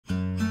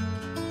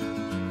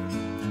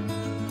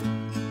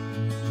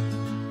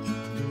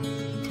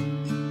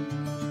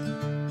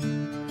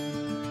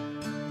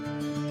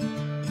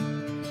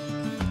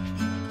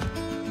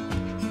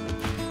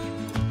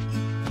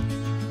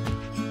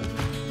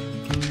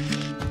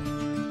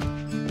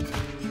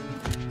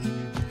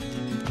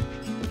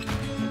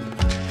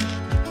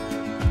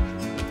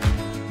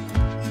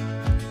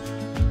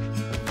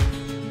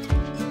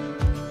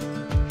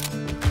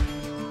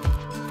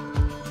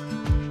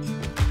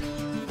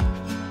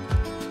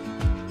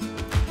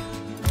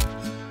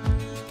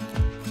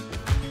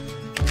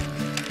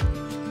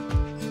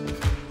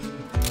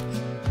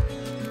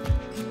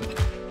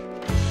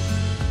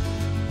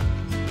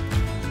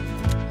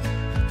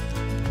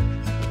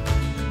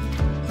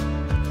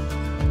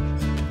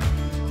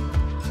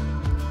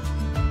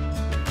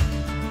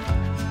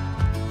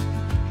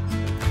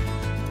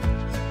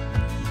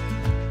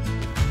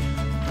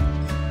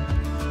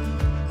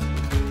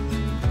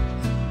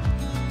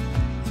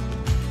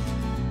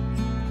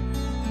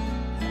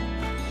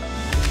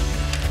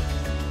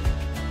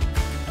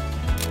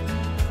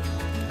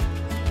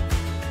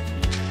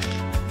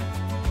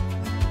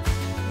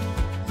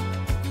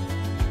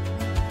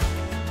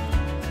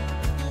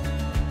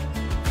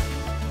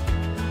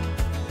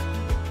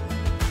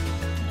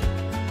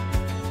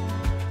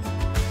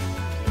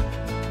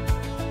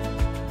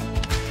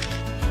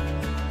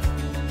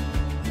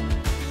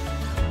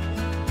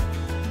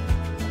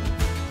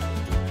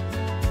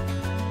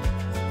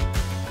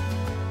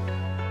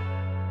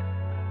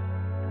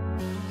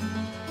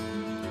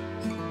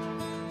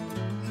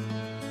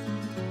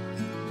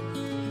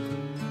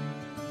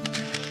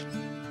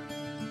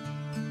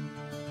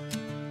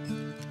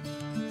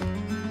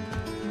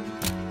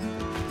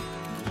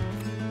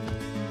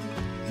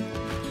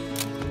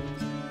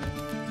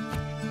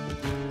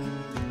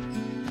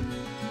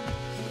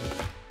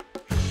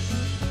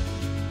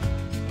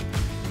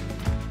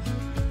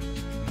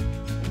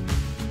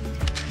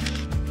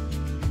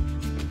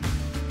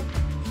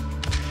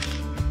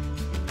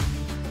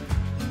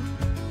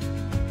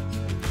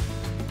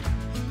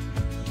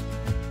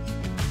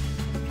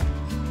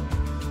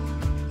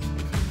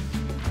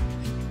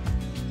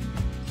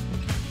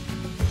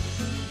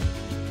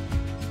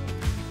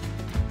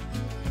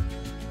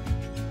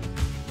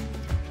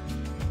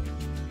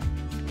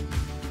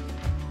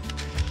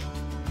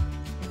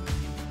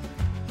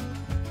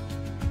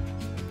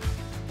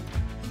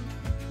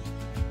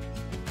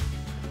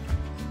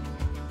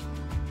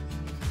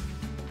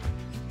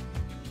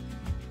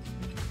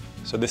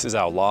So this is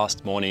our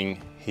last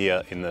morning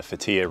here in the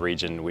Fethiye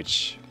region,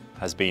 which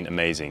has been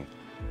amazing.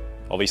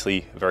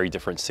 Obviously, very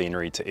different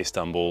scenery to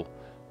Istanbul,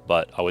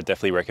 but I would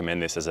definitely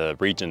recommend this as a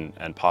region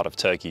and part of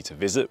Turkey to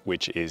visit,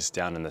 which is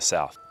down in the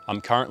south.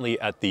 I'm currently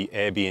at the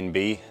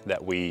Airbnb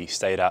that we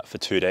stayed at for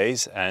 2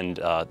 days, and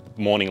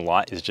morning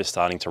light is just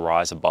starting to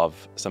rise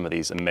above some of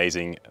these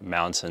amazing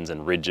mountains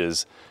and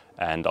ridges,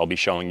 and I'll be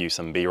showing you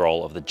some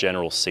B-roll of the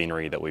general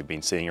scenery that we've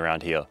been seeing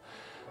around here.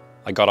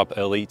 I got up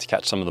early to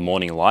catch some of the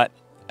morning light,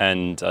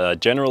 and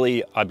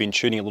generally I've been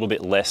shooting a little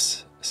bit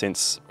less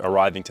since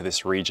arriving to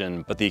this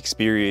region, but the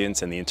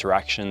experience and the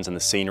interactions and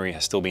the scenery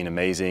has still been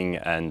amazing.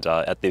 And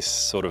at this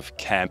sort of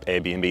camp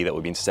Airbnb that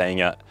we've been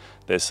staying at,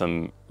 there's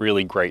some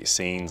really great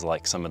scenes,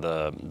 like some of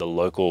the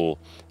local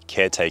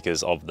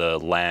caretakers of the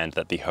land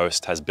that the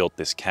host has built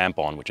this camp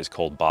on, which is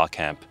called Bar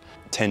Camp,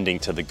 tending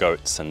to the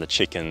goats and the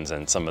chickens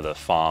and some of the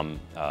farm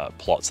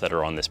plots that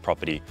are on this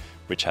property,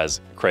 which has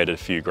created a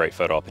few great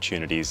photo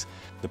opportunities.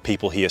 The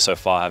people here so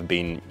far have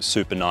been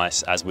super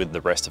nice, as with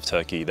the rest of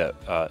Turkey that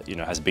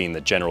has been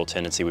the general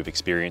tendency we've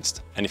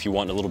experienced. And if you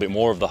want a little bit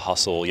more of the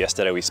hustle,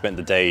 yesterday we spent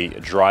the day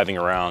driving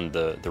around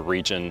the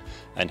region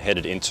and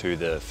headed into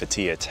the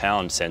Fethiye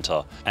town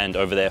centre. And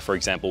over there, for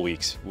example,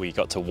 we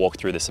got to walk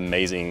through this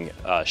amazing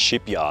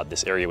shipyard,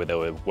 this area where they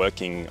were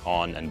working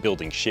on and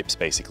building ships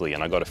basically.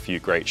 And I got a few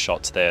great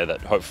shots there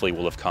that hopefully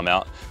will have come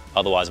out.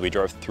 Otherwise, we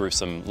drove through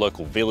some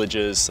local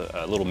villages,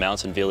 a little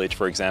mountain village,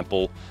 for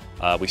example.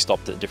 We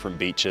stopped at different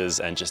beaches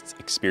and just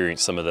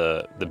experienced some of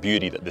the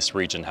beauty that this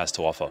region has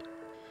to offer.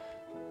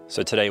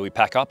 So today we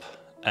pack up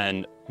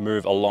and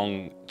move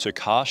along to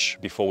Kaş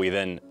before we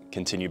then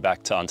continue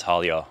back to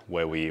Antalya,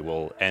 where we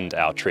will end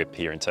our trip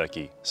here in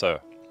Turkey. So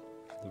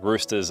the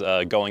rooster's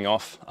going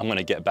off. I'm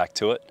gonna get back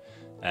to it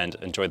and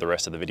enjoy the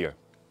rest of the video.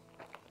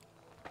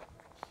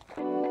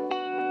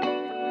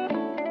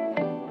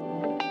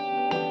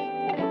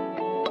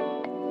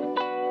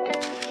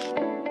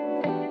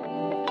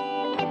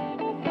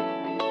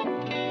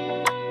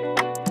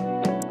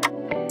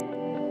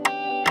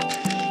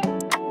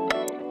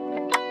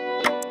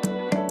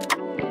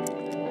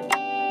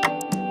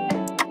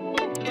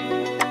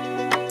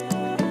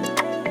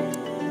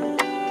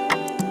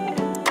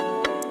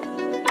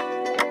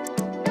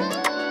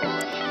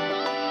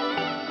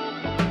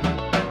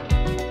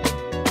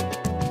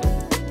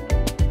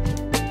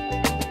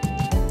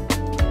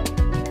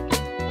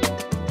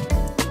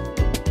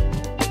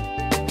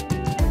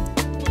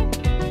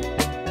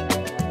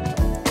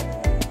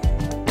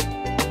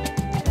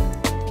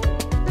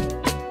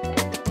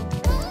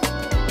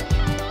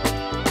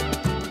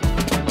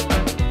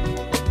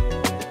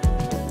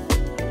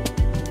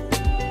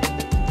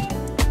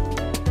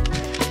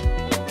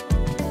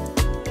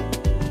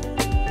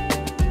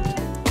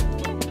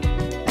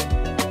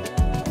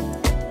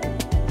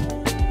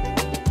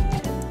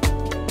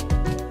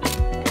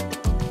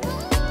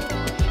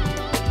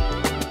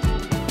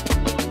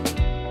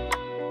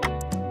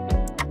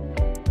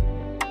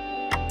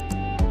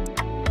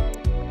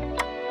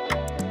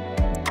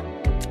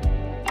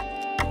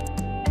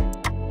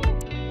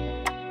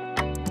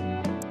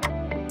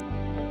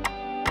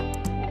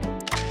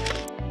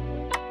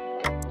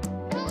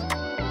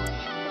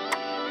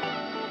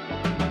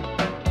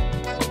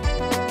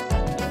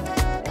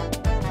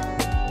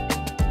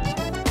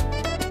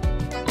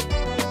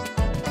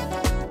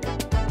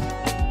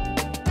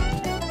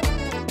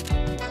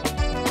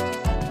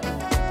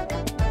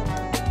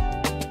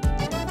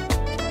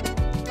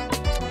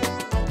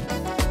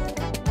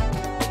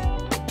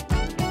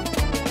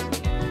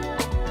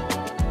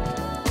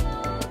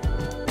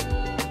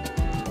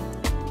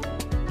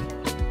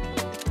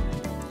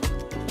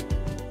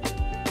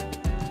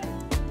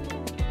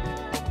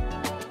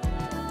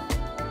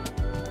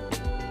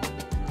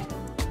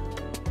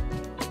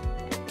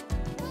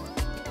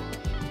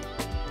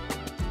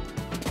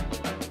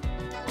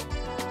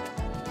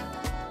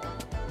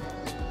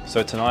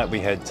 So tonight we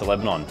head to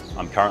Lebanon.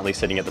 I'm currently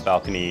sitting at the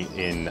balcony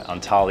in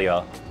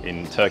Antalya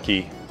in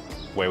Turkey,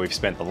 where we've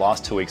spent the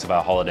last 2 weeks of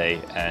our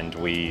holiday, and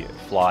we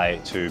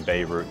fly to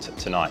Beirut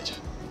tonight.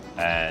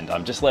 And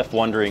I'm just left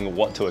wondering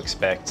what to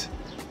expect,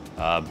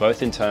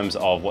 both in terms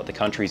of what the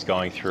country's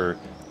going through,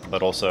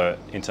 but also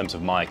in terms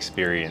of my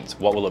experience.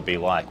 What will it be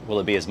like? Will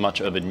it be as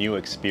much of a new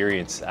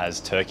experience as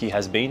Turkey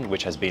has been,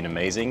 which has been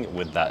amazing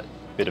with that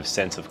bit of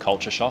sense of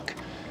culture shock?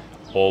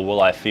 Or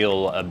will I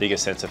feel a bigger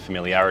sense of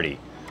familiarity?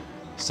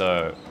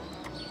 So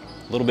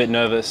a little bit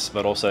nervous,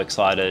 but also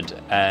excited,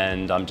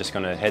 and I'm just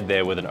gonna head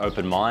there with an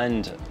open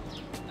mind,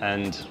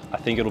 and I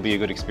think it'll be a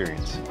good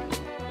experience.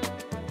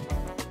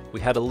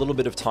 We had a little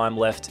bit of time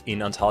left in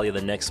Antalya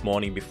the next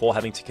morning before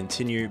having to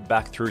continue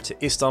back through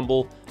to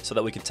Istanbul so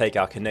that we could take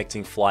our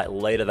connecting flight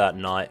later that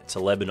night to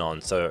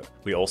Lebanon. So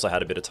we also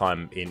had a bit of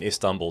time in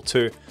Istanbul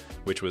too,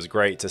 which was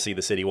great to see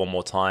the city one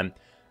more time.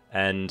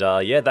 And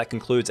yeah, that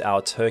concludes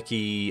our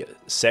Turkey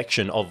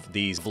section of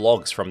these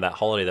vlogs from that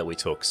holiday that we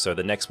took. So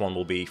the next one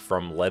will be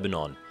from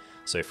Lebanon.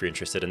 So if you're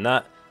interested in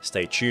that,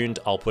 stay tuned.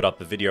 I'll put up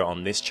a video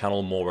on this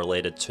channel more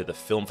related to the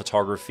film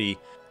photography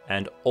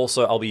And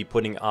also I'll be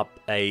putting up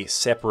a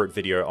separate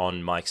video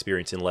on my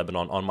experience in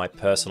Lebanon on my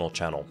personal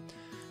channel.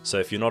 So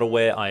if you're not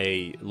aware,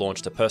 I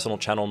launched a personal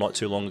channel not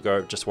too long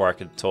ago, just where I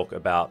could talk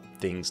about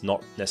things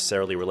not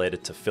necessarily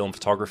related to film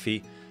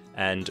photography.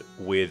 And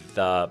with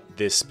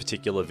this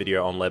particular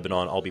video on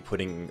Lebanon, I'll be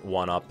putting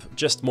one up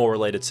just more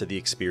related to the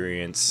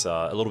experience,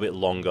 a little bit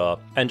longer,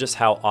 and just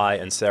how I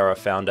and Sarah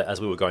found it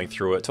as we were going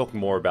through it, talking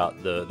more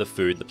about the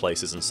food, the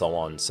places, and so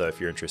on. So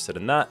if you're interested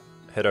in that,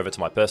 head over to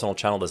my personal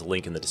channel, there's a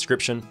link in the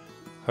description.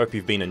 Hope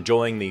you've been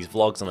enjoying these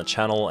vlogs on the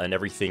channel and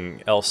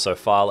everything else so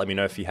far. Let me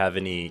know if you have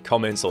any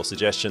comments or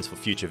suggestions for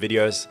future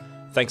videos.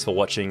 Thanks for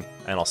watching,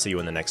 and I'll see you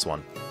in the next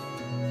one.